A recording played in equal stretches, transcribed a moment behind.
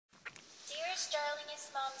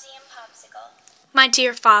My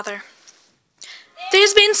dear Father,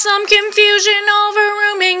 there's been some confusion over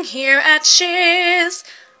rooming here at Shiz,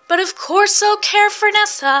 but of course I'll care for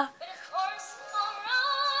Nessa,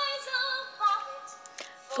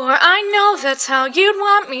 for I know that's how you'd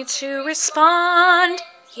want me to respond.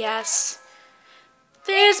 Yes,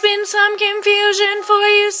 there's been some confusion, for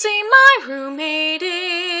you see my roommate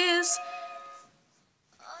is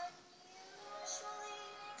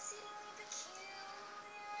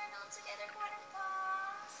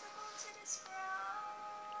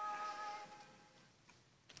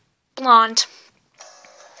blonde.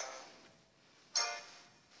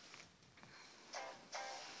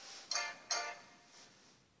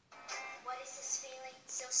 What is this feeling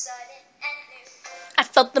so sudden and new? I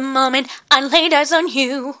felt the moment I laid eyes on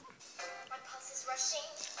you. My pulse is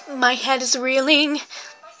rushing, My head is reeling. my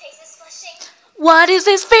face is flushing. What is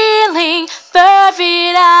this feeling?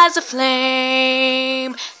 Fervid as a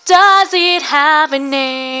flame. Does it have a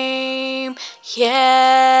name?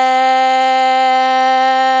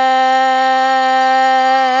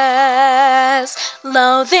 Yes.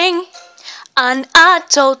 Loathing.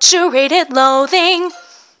 Unadulterated loathing.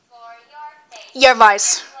 For your face, Your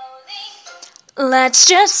vice. clothing, Let's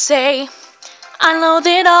just say I loathe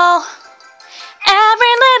it all.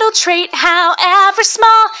 Every little trait, however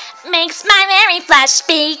small, makes my very flesh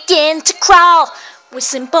begin to crawl. With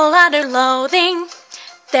simple utter loathing,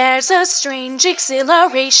 there's a strange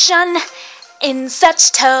exhilaration in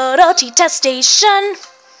such total detestation.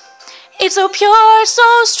 It's so pure, so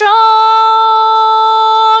strong,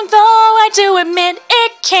 though I do admit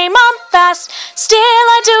it came on fast. Still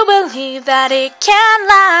I do believe that it can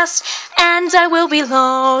last, and I will be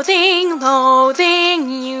loathing, loathing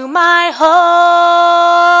you my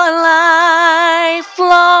whole life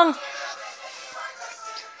long.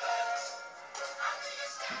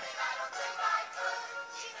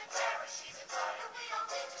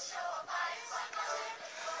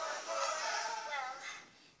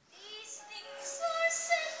 these things are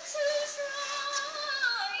sent to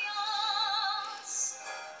trials.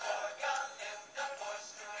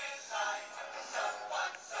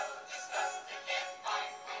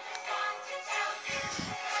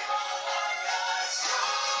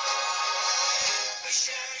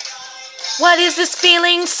 What is this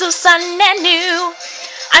feeling so sudden and new?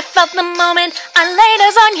 I felt the moment I laid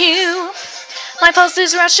eyes on you. My pulse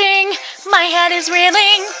is rushing, my head is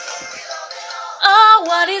reeling. Oh,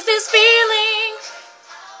 what is this feeling?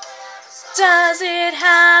 Does it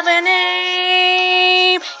have a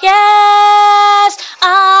name? Yes,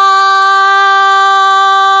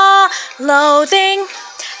 loathing.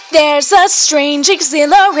 There's a strange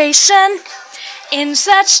exhilaration in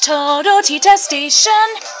such total detestation.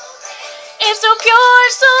 It's so pure,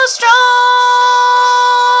 so strong,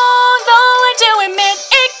 though I do admit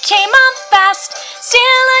it came on fast. Still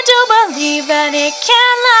I do believe that it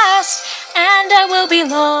can last, and I will be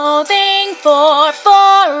loathing for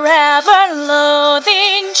forever,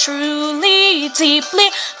 loathing truly, deeply,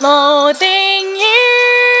 loathing you.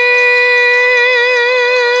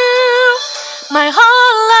 My heart